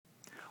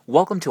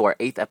Welcome to our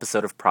 8th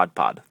episode of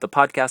ProdPod, the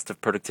podcast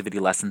of productivity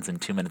lessons in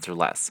 2 minutes or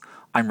less.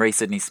 I'm Ray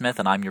Sidney Smith,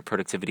 and I'm your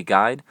productivity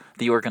guide,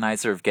 the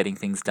organizer of Getting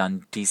Things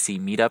Done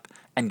DC Meetup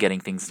and Getting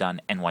Things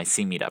Done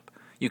NYC Meetup.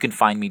 You can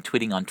find me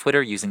tweeting on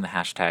Twitter using the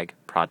hashtag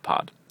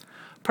ProdPod.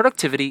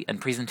 Productivity and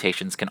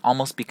presentations can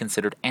almost be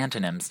considered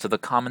antonyms to the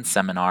common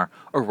seminar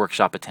or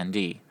workshop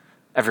attendee.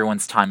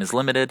 Everyone's time is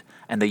limited,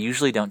 and they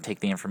usually don't take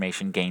the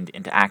information gained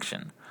into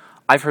action.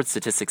 I've heard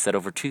statistics that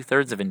over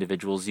 2/3 of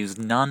individuals use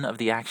none of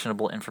the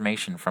actionable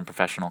information from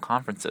professional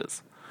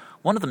conferences.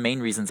 One of the main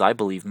reasons I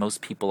believe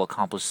most people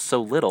accomplish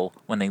so little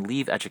when they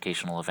leave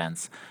educational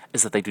events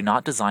is that they do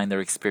not design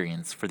their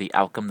experience for the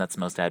outcome that's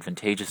most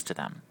advantageous to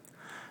them.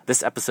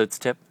 This episode's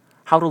tip: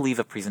 how to leave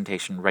a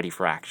presentation ready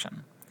for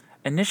action.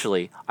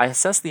 Initially, I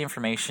assess the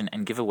information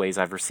and giveaways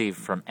I've received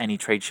from any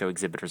trade show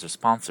exhibitors or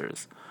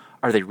sponsors.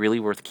 Are they really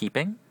worth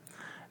keeping?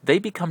 They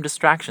become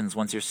distractions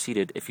once you're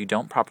seated if you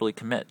don't properly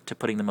commit to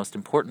putting the most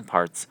important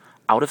parts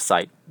out of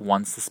sight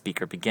once the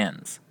speaker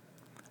begins.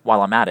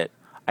 While I'm at it,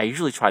 I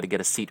usually try to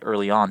get a seat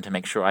early on to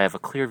make sure I have a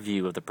clear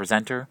view of the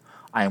presenter,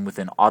 I am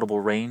within audible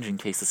range in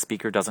case the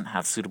speaker doesn't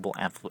have suitable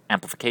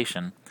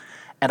amplification,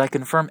 and I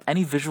confirm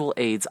any visual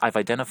aids I've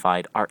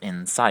identified are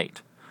in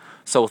sight.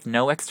 So with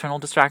no external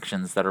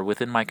distractions that are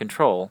within my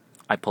control,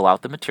 I pull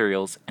out the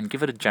materials and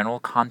give it a general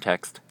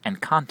context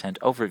and content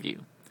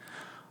overview.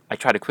 I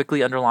try to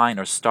quickly underline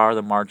or star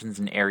the margins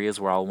in areas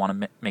where I'll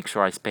want to make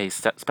sure I pay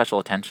special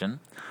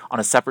attention. On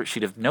a separate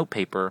sheet of note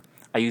paper,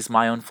 I use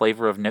my own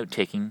flavor of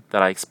note-taking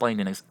that I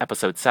explained in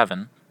episode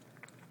 7.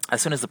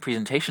 As soon as the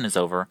presentation is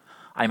over,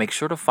 I make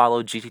sure to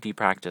follow GTD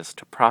practice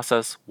to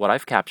process what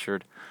I've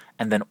captured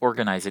and then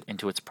organize it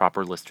into its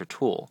proper list or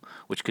tool,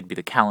 which could be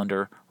the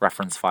calendar,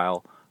 reference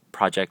file,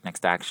 project,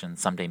 next action,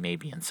 someday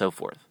maybe, and so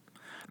forth.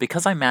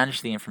 Because I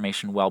manage the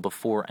information well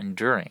before and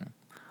during,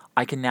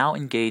 I can now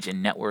engage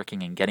in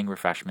networking and getting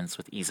refreshments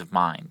with ease of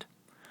mind.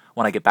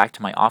 When I get back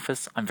to my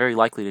office, I'm very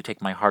likely to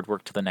take my hard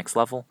work to the next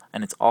level,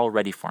 and it's all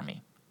ready for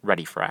me,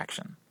 ready for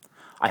action.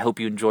 I hope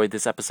you enjoyed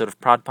this episode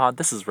of ProdPod.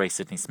 This is Ray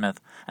Sidney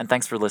Smith, and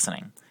thanks for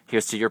listening.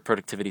 Here's to your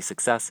productivity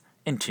success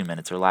in 2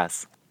 minutes or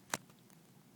less.